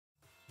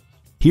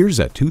Here's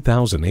a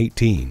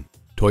 2018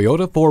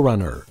 Toyota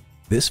 4Runner.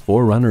 This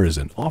 4Runner is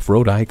an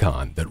off-road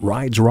icon that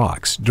rides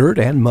rocks, dirt,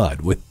 and mud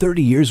with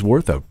 30 years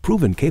worth of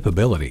proven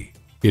capability.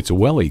 It's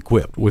well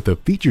equipped with the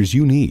features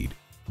you need: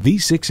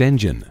 V6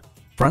 engine,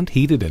 front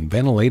heated and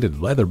ventilated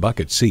leather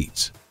bucket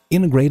seats,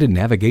 integrated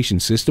navigation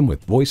system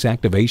with voice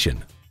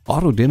activation,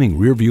 auto-dimming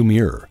rearview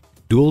mirror,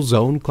 dual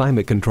zone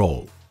climate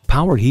control,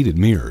 power heated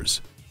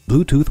mirrors,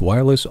 Bluetooth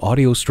wireless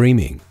audio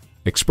streaming,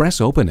 express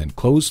open and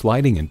closed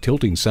sliding and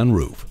tilting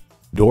sunroof,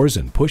 doors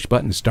and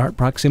push-button start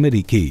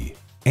proximity key,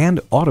 and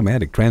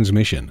automatic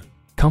transmission.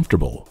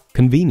 Comfortable,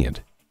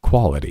 convenient,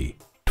 quality.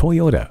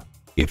 Toyota.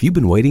 If you've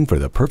been waiting for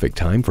the perfect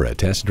time for a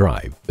test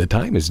drive, the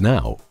time is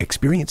now.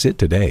 Experience it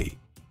today.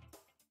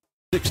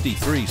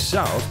 63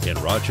 South in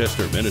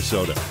Rochester,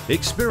 Minnesota.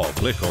 Experience,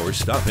 click or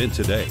stop in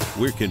today.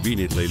 We're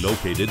conveniently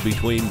located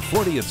between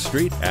 40th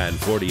Street and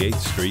 48th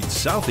Street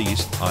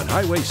Southeast on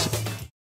Highway 6.